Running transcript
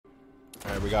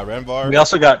Alright, we got Renvar. We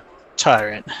also got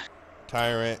Tyrant.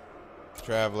 Tyrant,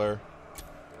 Traveler,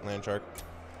 Land Shark.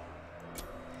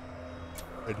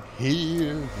 And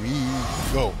here we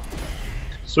go.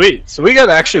 Sweet. So we got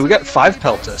 5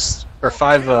 Peltists or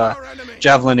 5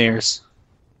 Javelineers.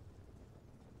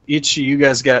 Each of you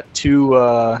guys got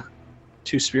 2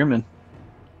 Spearmen.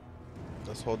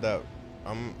 Let's hold that.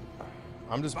 I'm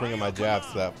just bringing my jabs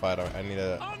to that fight.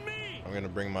 I'm gonna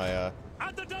bring my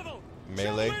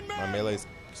melee. My melee's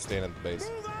staying at the base.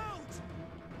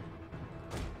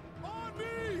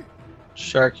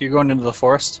 Shark, you going into the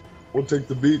forest? We'll take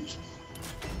the beach.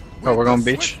 Oh, we're going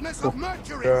beach? Cool.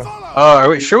 Yeah. Are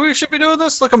we sure we should be doing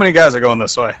this? Look how many guys are going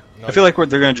this way. No, I feel like they're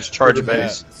going to just charge a yeah,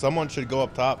 base. someone should go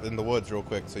up top in the woods real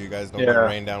quick so you guys don't Yeah. get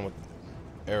rained down with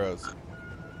arrows.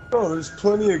 No, there's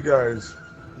plenty of guys.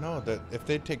 No, if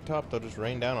they take top, they'll just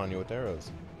rain down on you with arrows.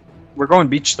 We're going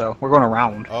beach, though. We're going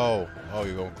around. Oh,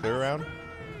 you're going clear around?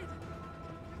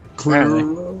 Clear.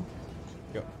 Apparently.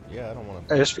 Yeah, I don't want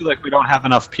I to. just feel like we don't have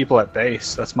enough people at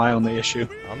base. That's my only issue.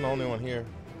 I'm the only one here.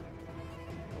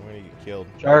 I'm gonna get killed.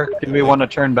 Shark, do we want to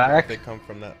turn If back? they come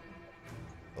from that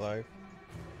life.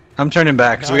 I'm turning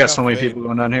back because No, we I got got so many faith. people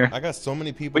going down here. I got so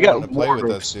many people We got wanting to play war with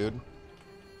groups. us, dude.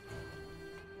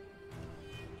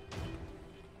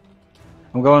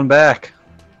 I'm going back.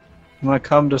 I'm gonna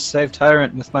come to save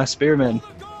Tyrant with my spearmen.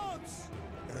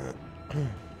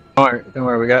 Don't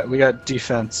worry. We got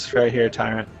defense right here,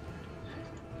 Tyrant.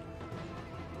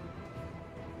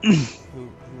 Who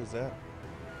was that?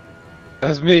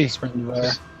 That's me.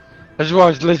 Renvar. I just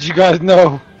wanted to let you guys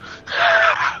know.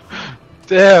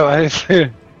 Damn, I didn't see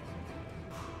it.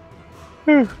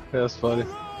 Whew, that's funny.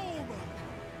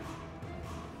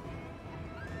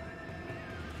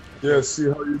 Yeah, see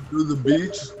how you do the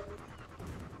beach?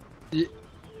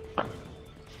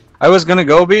 I was gonna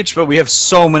go beach, but we have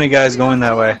so many guys going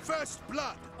that way.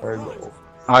 I know.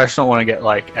 I just don't want to get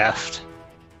like effed.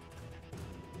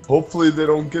 Hopefully they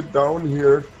don't get down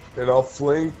here, and I'll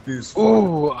flank these.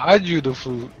 Ooh, I drew the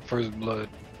first blood.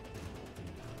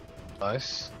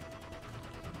 Nice.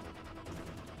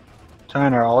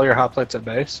 Tyrant, are all your hoplites at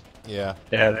base? Yeah.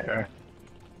 Yeah, they are.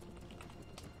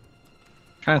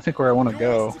 Trying to think where I want to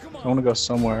go. I want to go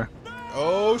somewhere.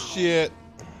 Oh shit!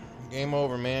 Game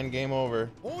over, man. Game over.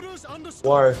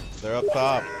 Why? They're up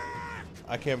top.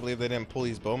 I can't believe they didn't pull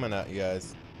these bowmen at you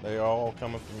guys. They're all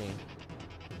coming for me.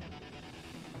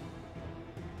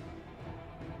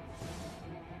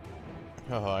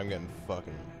 Oh, I'm getting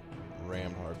fucking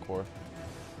rammed hardcore.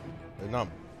 They're not.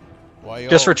 Why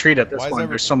Just y'all- retreat at this why is point.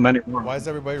 every- There's so many more. Why is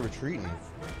everybody retreating?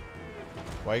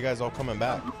 Why are you guys all coming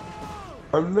back?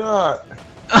 I'm not.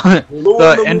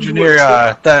 The engineer,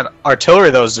 that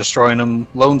artillery that was destroying them,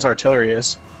 Lone's artillery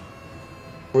is.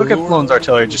 Look at Lone's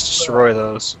artillery, just destroy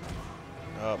those.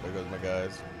 Oh, there goes my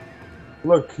guys.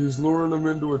 Look, he's luring them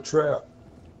into a trap.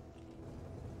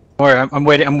 Don't worry, I'm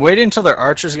waiting. I'm waiting until their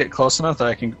archers get close enough that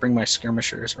I can bring my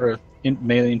skirmishers or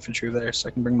melee infantry there, so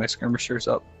I can bring my skirmishers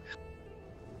up.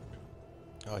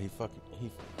 Oh,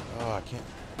 oh, I can't.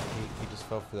 He just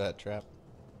fell for that trap.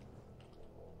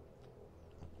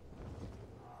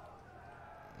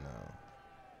 No.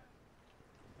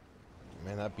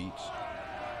 Man, that beach.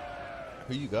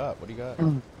 Who you got? What do you got?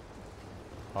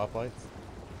 Hoplites?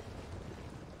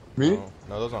 Me?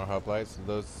 No, those aren't hoplites.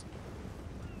 Those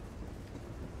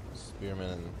spearmen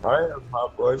and... I have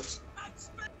hoplites.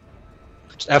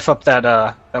 Just F up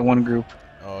that one group.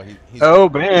 Oh, he's... Oh,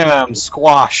 bam!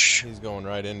 Squash! He's going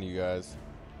right into you guys.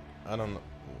 I don't know.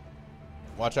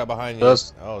 Watch out behind you.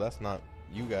 Those- Oh, that's not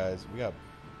you guys. We got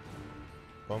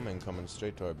bowmen coming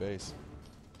straight to our base.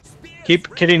 Keep.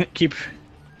 We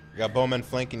got bowmen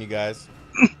flanking you guys.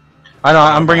 I know.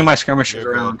 I'm bringing my skirmishers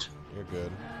You're around. Good. You're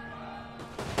good.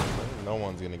 No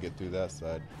one's gonna get through that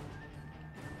side.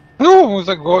 No,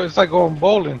 it's like going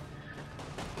bowling.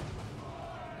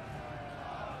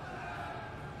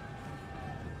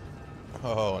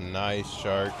 Oh, nice,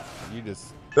 Shark. You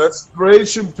just... That's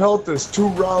Thracian Peltis, 2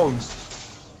 rounds.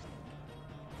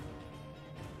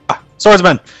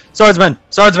 Swordsman! Swordsman!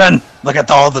 Swordsman! Look at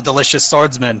all the delicious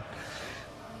swordsmen.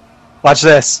 Watch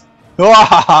this.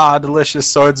 Ah, delicious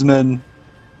swordsman.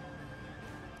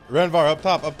 Renvar, up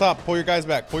top, pull your guys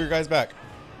back,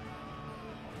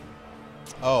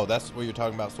 Oh, that's what you're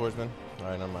talking about, swordsman?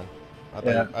 Alright, never mind.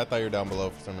 I thought you were down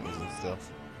below for some reason still.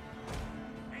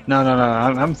 No,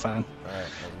 I'm fine. Alright,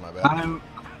 that was my bad.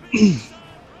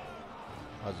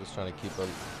 I was just trying to keep up.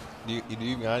 Do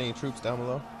you got any troops down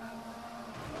below?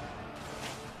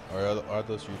 Or are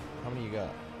those your... How many you got?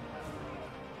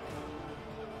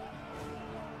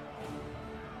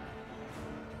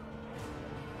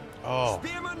 Oh.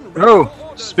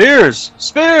 Oh, spears!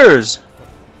 Spears!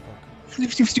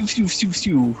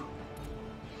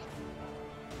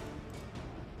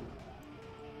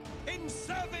 In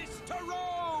service to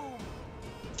Rome!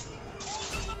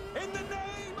 In the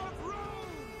name of Rome!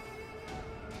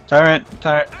 Tyrant,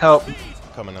 help. I'm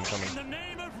coming. In the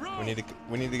name of Rome!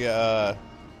 We need to get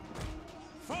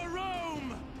For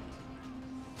Rome!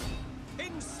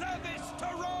 In service to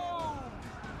Rome!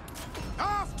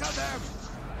 After them!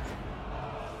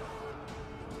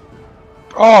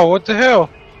 Oh, what the hell?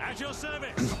 At your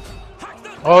service! Hack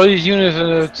them All these units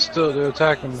are still they're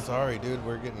attacking me. Sorry, dude.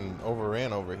 We're getting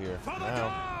overran over here for the now.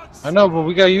 gods! I know, but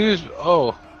we got used.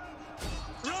 Oh,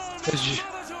 Rome Is is you-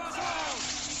 father to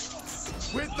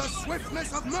us all! With the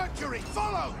swiftness of Mercury,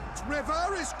 follow!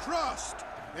 River is crossed.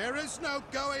 There is no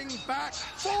going back.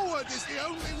 Forward is the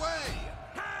only way.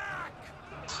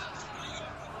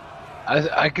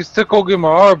 I can still go get my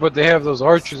R, but they have those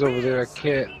archers over there. I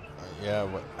can't. Yeah,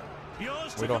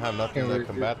 Yours we don't have nothing Can't to really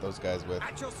combat those guys with.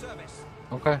 At your service!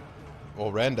 Okay.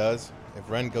 Well, Ren does. If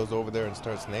Ren goes over there and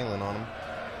starts nailing on them,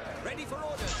 Ready for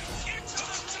orders!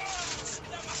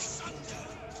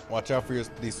 watch out for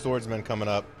these swordsmen coming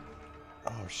up.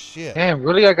 Oh shit! Damn,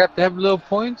 really? I got that little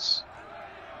points?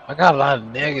 I got a lot of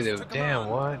negative. Damn,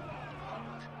 what?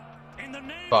 In the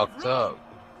name Fucked of Rome! up.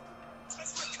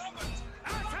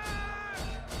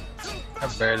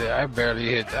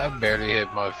 I barely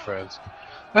hit my friends.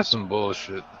 That's some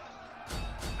bullshit.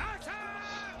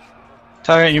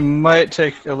 Tyrant, you might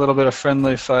take a little bit of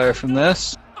friendly fire from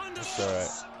this. It's alright.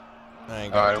 I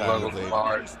ain't Alright, got I'm time gonna to go bleed.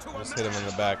 hard. Just hit him in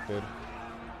the back, dude.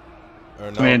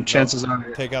 Or no, I mean, no, chances are.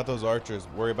 take out those archers.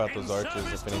 Worry about those archers,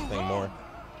 if anything more.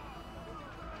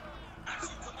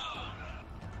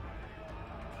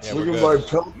 Yeah, Look we're at my good.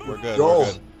 pelt. We're good. Go.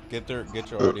 We're good.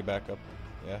 Get your arty back up.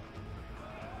 Yeah.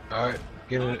 Alright,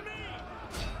 give it.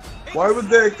 Why would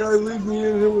that guy leave me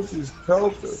in here with these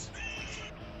pelters?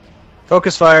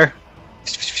 Focus fire.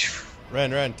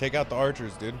 Ren, take out the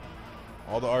archers, dude.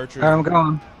 All the archers. I'm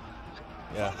going.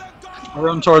 Yeah, I'll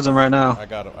run towards them right now. I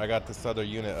got him. I got this other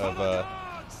unit of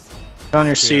On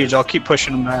your siege, I'll keep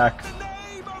pushing them back. In the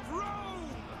name of Rome!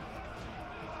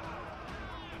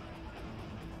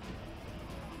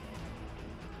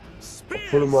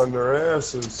 Put them on their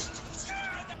asses.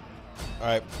 All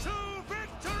right. To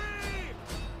victory!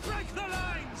 Break the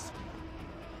lines!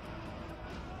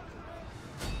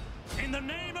 In the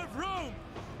name of Rome!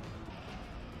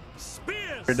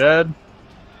 Spears! You're dead.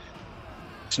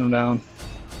 Pushing them down.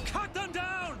 Cut them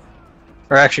down!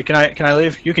 Or actually, can I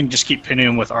leave? You can just keep pinning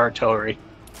them with artillery.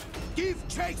 Give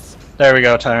chase. There we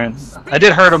go, Tyrant. I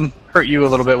did hurt you a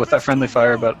little bit with that friendly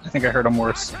fire, but I think I hurt him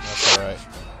worse. That's all right.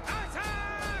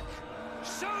 Attack!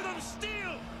 Show them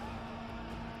steel!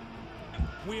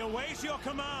 We await your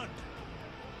command!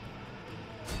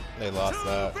 They lost To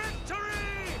that.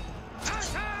 victory!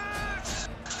 Attack!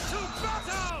 To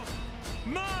battle!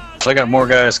 Mars! So I got more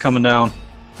guys coming down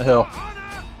the hill.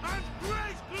 Honor and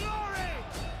great glory!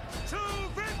 To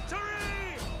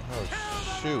victory!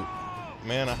 Oh shoot,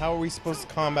 man! How are we supposed to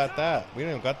combat that? We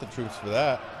didn't got the troops for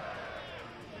that.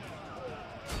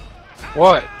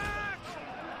 What?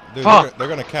 Dude, Fuck. they're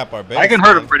gonna cap our base. I can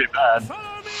hurt man. him pretty bad.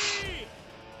 Follow me!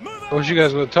 Move I wish you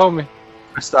guys would have told me.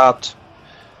 I stopped.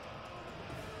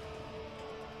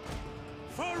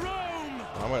 For Rome!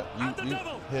 I'm gonna you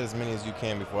hit as many as you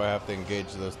can before I have to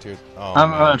engage those tier. Oh,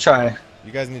 I'm man. gonna try.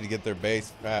 You guys need to get their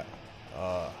base fat.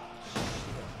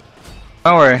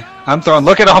 Don't worry. I'm throwing.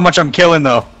 Look at how much I'm killing,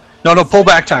 though. No, pull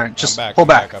back, Tyrant. Just back, pull I'm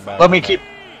back. back, I'm back, Let me I'm back. keep.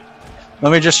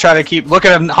 Let me just try to keep. Look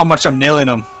at how much I'm nailing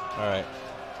them. All right.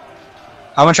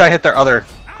 I'm gonna try to hit their other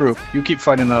group. You keep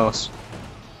fighting those.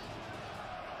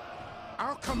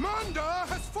 Our commander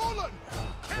has fallen.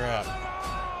 Crap.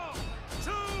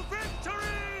 To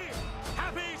victory!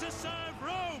 Happy to serve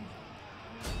Rome!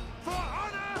 For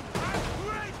honor and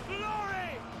great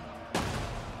glory!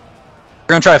 We're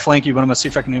gonna try to flank you, but I'm gonna see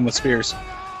if I can hit him with spears.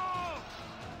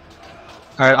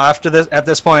 All right. After this, at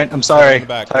this point, I'm sorry, In the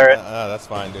back. Tyrant. That's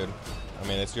fine, dude. I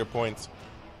mean, it's your points.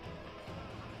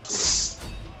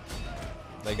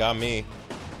 They got me.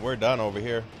 We're done over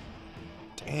here.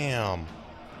 Damn.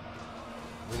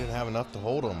 We didn't have enough to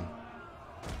hold them.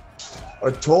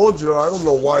 I told you, I don't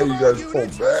know why you guys pulled Unit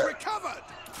has back. recovered.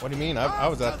 What do you mean? I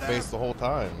was at the base the whole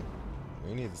time.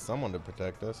 We needed someone to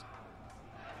protect us.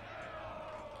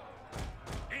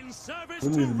 In service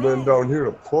We to need men Rome! down here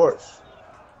to push.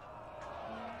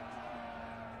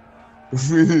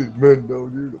 We need men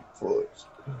down here to push.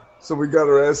 So we got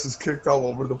our asses kicked all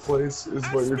over the place, is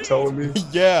what you're telling me?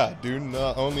 Yeah, dude.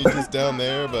 Not only just down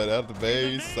there, but at the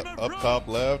base, up top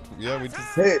left. Yeah, we just.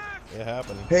 Hey, It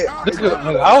happened. hey, Look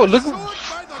at. Look. Sword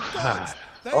by the gods.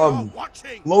 They are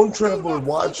watching. Lone Traveler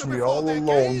watched me all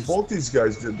alone. Both these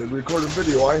guys did. They recorded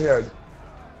video. I had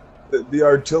the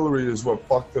artillery is what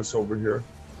fucked us over here.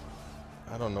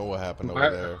 I don't know what happened over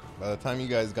there. By the time you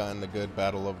guys got in a good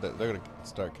battle over there, they're gonna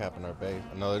start capping our base.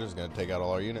 No, they're just gonna take out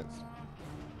all our units.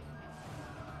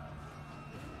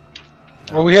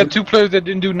 Well, we had 2 players that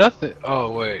didn't do nothing.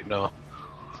 Oh wait, no.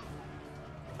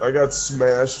 I got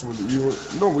smashed with you.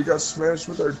 No, we got smashed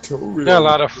with artillery. We got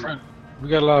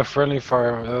a lot of friendly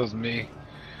fire. That was me.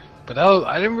 But that was,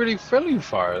 I didn't really friendly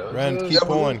fire. Ren, keep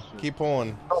pulling. Keep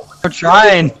pulling. They're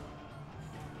trying.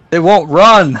 They won't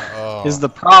run. Oh, Is the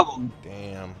problem?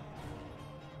 damn.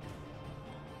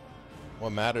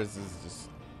 What matters is just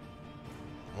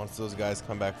once those guys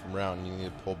come back from round, you need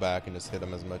to pull back and just hit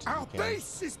them as much as Our you can.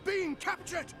 base is being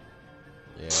captured.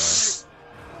 Yeah,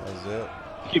 that was it.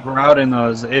 Keep routing though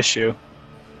is the issue.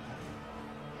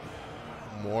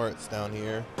 Moritz down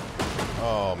here.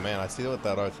 Oh man, I see what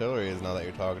that artillery is now that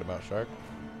you're talking about, Shark.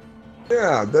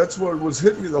 Yeah, that's what was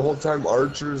hitting me the whole time.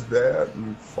 Archers, that,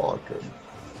 and fucking.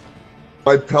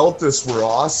 My peltists were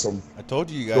awesome. I told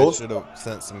you guys should have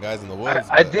sent some guys in the woods.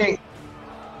 I think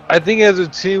as a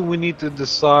team we need to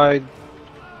decide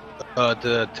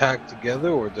to attack together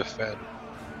or defend.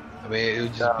 I mean, it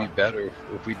would just be better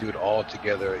if we do it all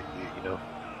together, you know.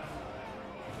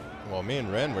 Well, me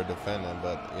and Ren were defending,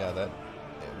 but yeah,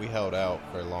 we held out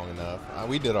for long enough.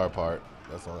 We did our part.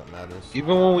 That's all that matters.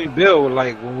 Even when we build,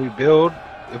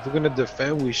 if we're gonna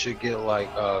defend, we should get like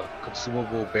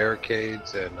consumable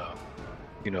barricades and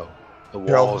you know, the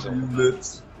walls and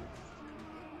units.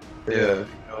 yeah. You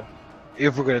know,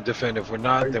 if we're gonna defend, if we're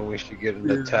not, then we should get an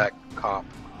attack cop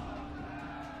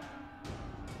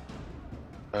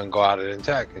and go out and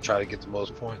attack and try to get the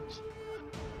most points.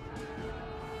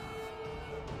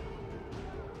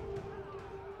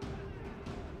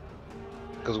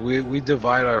 Because we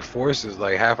divide our forces,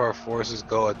 like half our forces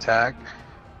go attack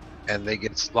and they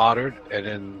get slaughtered, and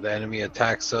then the enemy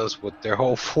attacks us with their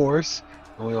whole force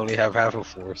and we only have half a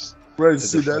force. Right,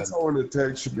 see, that's how an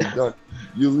attack should be done.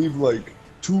 You leave like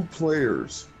 2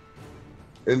 players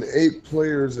and 8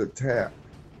 players attack.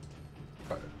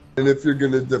 And if you're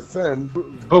gonna defend,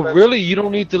 but really, you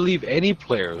don't need to leave any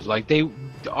players. Like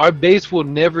our base will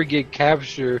never get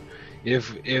captured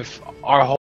if our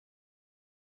whole